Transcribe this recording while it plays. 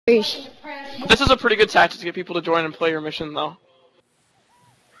This is a pretty good tactic to get people to join and play your mission, though.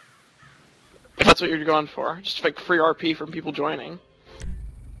 If that's what you're going for. Just like free RP from people joining.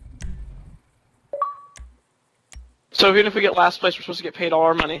 So even if we get last place, we're supposed to get paid all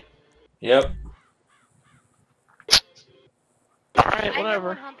our money. Yep. Alright,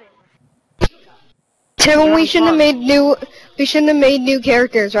 whatever. Tevin, we shouldn't have made new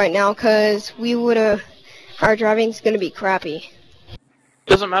characters right now, cause we would've, our driving's gonna be crappy.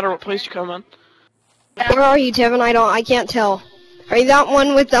 Doesn't matter what place you come in. Where are you, Tevin? I can't tell. Are you that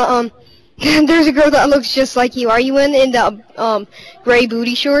one with the, there's a girl that looks just like you. Are you in the, gray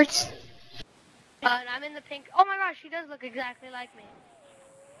booty shorts? I'm in the pink. Oh my gosh, she does look exactly like me.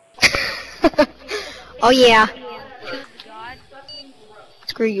 Oh yeah. God.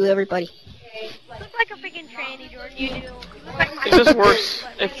 Screw you, everybody. Look like a freaking tranny, Jordan. You do. Like If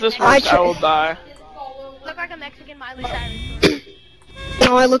this works, I will die. Look like a Mexican Miley Cyrus.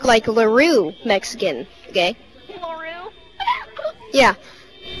 No, I look like LaRue Mexican. Okay. LaRue? Yeah.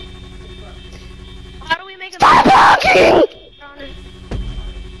 How do we make a Stop talking!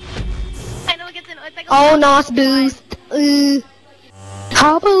 I know it's like a Oh, Nos boost.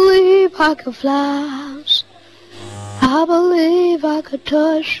 I believe I could fly. I believe I could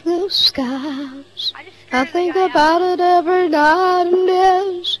touch the skies. I think about it every night and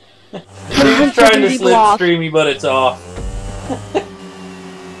day. She's trying to slipstreamy, but it's off.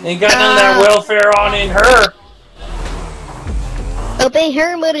 Ain't got none of that welfare on in her. Obey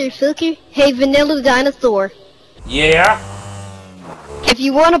her, motherfucker. Hey, Vanilla Dinosaur. Yeah? If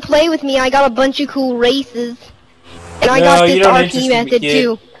you want to play with me, I got a bunch of cool races. And I got this RP method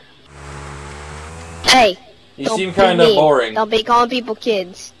too. Hey. You seem kind of boring. Don't be calling people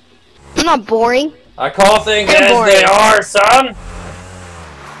kids. I'm not boring. I call things as they are, son.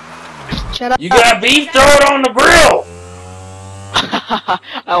 Shut up. You got beef, throw it on the grill.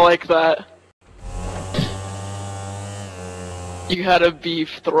 I like that. You had a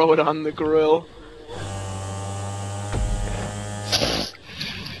beef, throw it on the grill.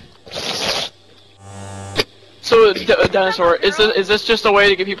 So, Dinosaur, is this just a way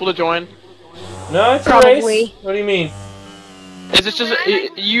to get people to join? No, it's Probably. a race. What do you mean? Is this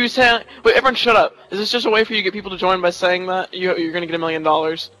just you saying? Wait, everyone, shut up! Is this just a way for you to get people to join by saying that you're gonna get $1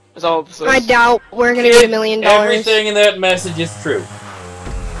 million? Is all this is? I doubt we're gonna get $1 million. Everything in that message is true.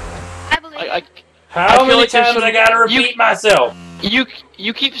 I believe. How many times I gotta repeat myself? You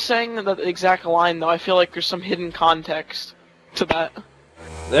keep saying that exact line though. I feel like there's some hidden context to that.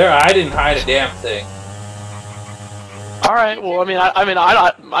 I didn't hide a damn thing. All right. Well,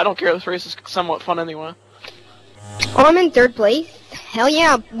 I don't care. This race is somewhat fun anyway. Oh, I'm in 3rd place. Hell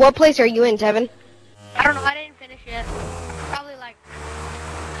yeah. What place are you in, Tevin? I don't know. I didn't finish yet. Probably like.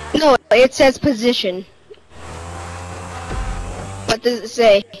 No, it says position. What does it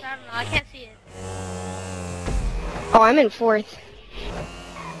say? I don't know. I can't see it. Oh, I'm in 4th.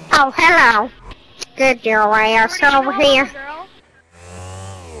 Oh, hello. Good girl, ass over here.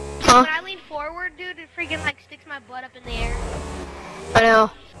 Huh? When I lean forward, dude, it freaking like sticks my butt up in the air. I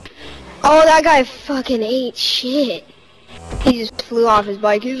know. Oh, that guy fucking ate shit. He just flew off his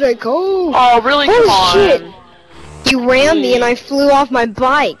bike. He's like, oh. Oh, really? Holy Come on. Shit. You rammed me and I flew off my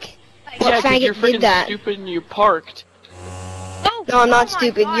bike. What Yeah, you're faggot did that? stupid and you parked. Oh, No, I'm not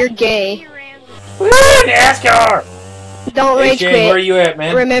stupid. God, You're gay. Woo, NASCAR! Don't Hey, rage Shane, quit. where you at,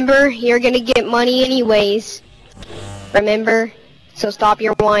 man? Remember, you're gonna get money anyways. Remember? So stop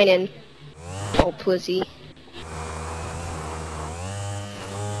your whining. Oh, pussy.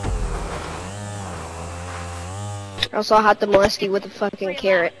 Also, I have to molest you with a fucking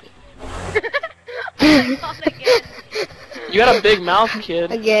carrot. You got a big mouth,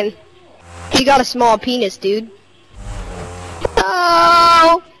 kid. Again. You got a small penis, dude.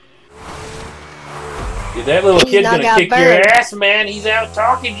 Oh! Dude, that little kid's not gonna got kick your burned. ass, man. He's out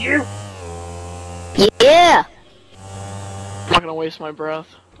talking to you. Yeah! I'm not gonna waste my breath.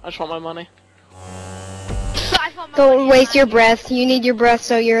 I just want my money. Don't waste your breath. You need your breath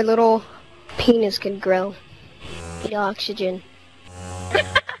so your little penis can grow. Need oxygen. Kid,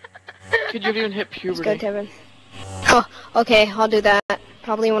 you haven't even hit Let's puberty. go, Tevin. Oh, okay, I'll do that.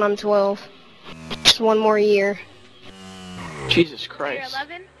 Probably when I'm 12. Just one more year. Jesus You're Christ.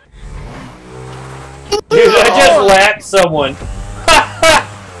 11? Dude, I just lapped someone. Hey,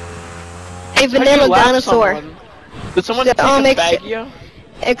 How'd you Vanilla lap Dinosaur. someone? Did someone Except- take a Baggio?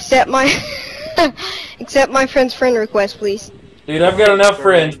 Accept my... accept my friend's friend request, please. Dude, I've got enough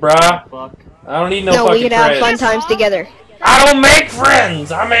friends, brah. I don't need no No, we fucking could have fun friends. times together. I don't make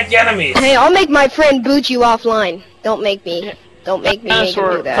friends. I make enemies. Hey, I'll make my friend boot you offline. Don't make me. Don't make me make him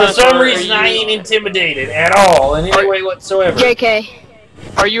do For that. some reason, I ain't intimidated at all in any way whatsoever. JK.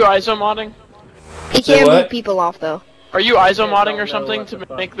 Are you ISO modding? You Say can't what? boot people off though. Are you ISO modding or something to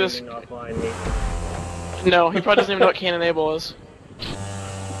make this? No, he probably doesn't even know what can enable is.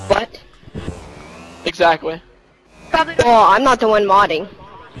 What? Exactly. Probably Well, I'm not the one modding.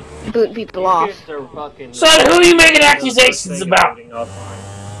 Booting people off. Son, who are you making accusations about?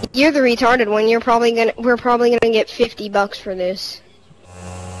 You're the retarded one. We're probably gonna get $50 for this.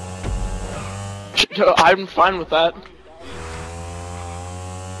 I'm fine with that.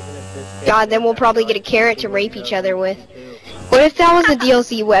 God, then we'll probably get a carrot to rape each other with. What if that was a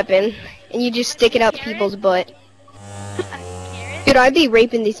DLC weapon and you just stick it up people's butt? Dude, I'd be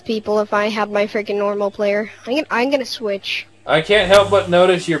raping these people if I had my freaking normal player. I'm gonna switch. I can't help but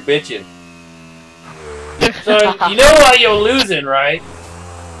notice you're bitching. Son, you know why you're losing, right?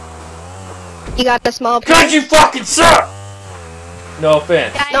 You got the small Cause player? you fucking suck! No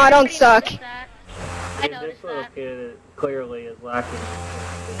offense. No, I don't suck. I noticed that. Kid clearly is lacking.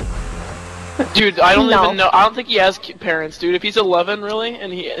 Dude, I don't No. even know. I don't think he has parents, dude. If he's 11, really,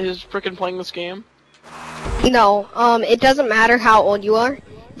 and he is freaking playing this game. No, it doesn't matter how old you are. It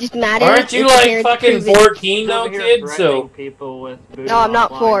just matters. Aren't you if the like parents fucking approve it. 14 though, kid? So, People with No, I'm not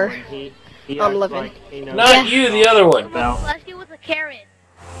 4. I'm living. not you, the other one. About Bless you with a carrot.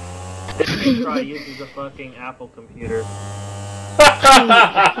 he probably uses a fucking Apple computer.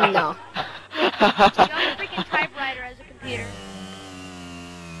 No. You got a freaking typewriter as a computer.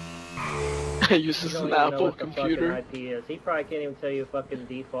 He uses You don't an even know Apple what the computer. fucking IP is. He probably can't even tell you fucking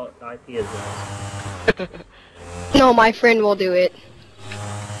default IP is. No, my friend will do it.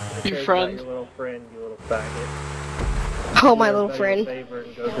 Your Your friend. little friend, you little faggot. Oh, my Do little us a friend. favor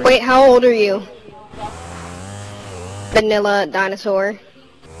and go drink. Wait, how old are you? Vanilla dinosaur.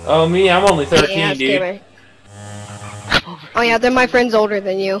 Oh, me, I'm only 13, Yeah, dude. scammer. Oh yeah, then my friend's older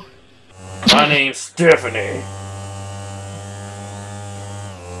than you. My name's Stephanie.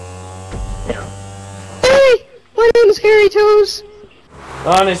 Hey! My name's Hairy Toes!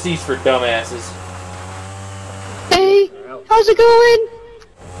 Honesty's for dumbasses. Hey! How's it going?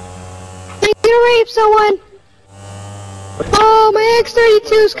 I'm gonna rape someone! Oh, my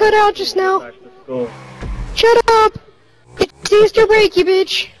X32's cut out just now. Back to school. Shut up! It's Easter break, you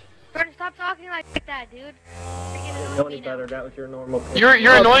bitch! Gordon, stop talking like that, dude. You're getting Didn't know any better. That was your normal. kid.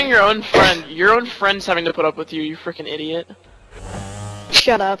 You're annoying your own friend. Your own friend's having to put up with you, you freaking idiot.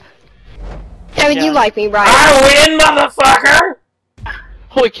 Shut up. I mean, Yeah. you like me, right? I win, motherfucker!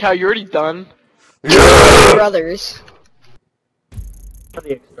 Holy cow, you're already done? Yeah! Brothers. How do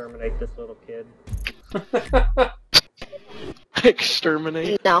you exterminate this little kid?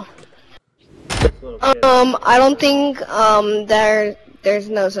 Exterminate. No. This little kid. I don't think, there's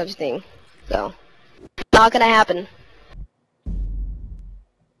no such thing. So. Not gonna happen.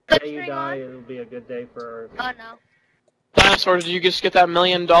 The day you die, it'll be a good day for. Oh no. Dinosaur, did you just get that $1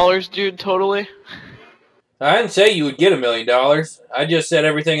 million, dude, totally? I didn't say you would get $1 million. I just said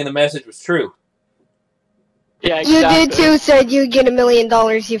everything in the message was true. Yeah, exactly. You did too, said you'd get $1 million,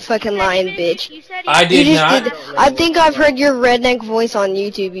 you fucking lying bitch. You said I You did just not. did. I think I've heard your redneck voice on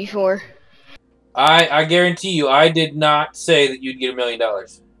YouTube before. I guarantee you, I did not say that you'd get $1 million.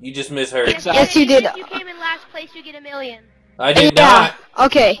 You just misheard. Exactly. Yes, you did. If you came in last place, you get $1 million. I did Yeah. not.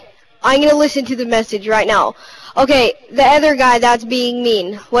 Okay. I'm gonna listen to the message right now. Okay, the other guy that's being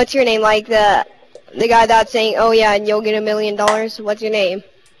mean. What's your name? Like the guy that's saying, "Oh yeah, and you'll get $1 million." What's your name?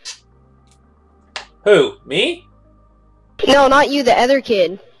 Who? Me? No, not you. The other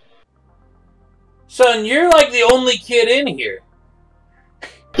kid. Son, you're like the only kid in here.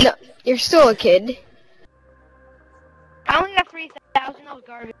 No, you're still a kid. I only got 3,000. That was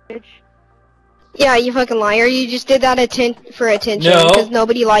garbage. Yeah, you fucking liar. You just did that for attention No. because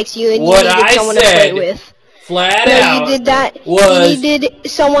nobody likes you and What you needed I someone to play said with. Flat No, out. you did that. was- You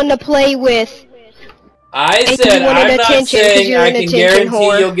needed someone to play with. I And said you wanted I'm not attention 'cause saying you're I an can attention guarantee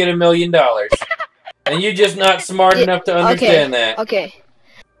whore. you'll get $1 million. And you're just not smart Yeah, enough to understand that. Okay.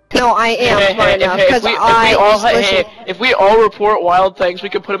 No, I am smart enough If because we, if, I we all, just listen. if we all report wild things, we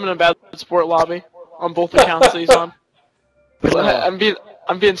could put him in a bad sport lobby on both accounts that he's on.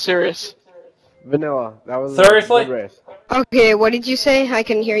 I'm being serious. Vanilla, that was Seriously? a good race. Okay, what did you say? I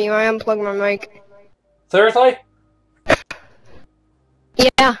couldn't hear you. I unplugged my mic. Thirdly,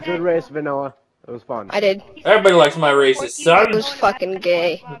 Yeah, Good race, Vanilla. It was fun. I did. everybody likes my racist It son. was fucking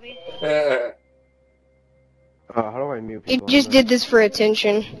gay. How do I mute You people? just did this for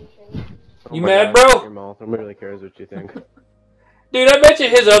attention. Oh You my mad, God, bro? Your mouth. Nobody really cares what you think. Dude, I bet you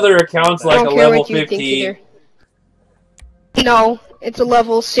his other account's I like a don't care level what you think 15. either. No, it's a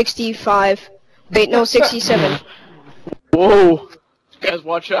level 65. Wait, no, 67. Whoa. Guys,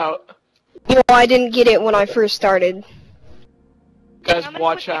 watch out. Well, I didn't get it when I first started. Guys, I'm gonna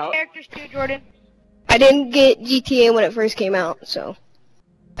watch switch out. characters too, Jordan. I didn't get GTA when it first came out, so.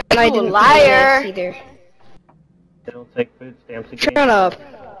 And I You didn't liar. play it either. They don't take food stamps again. Shut up.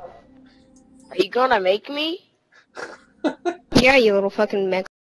 Are you gonna make me? Yeah, you little fucking mech.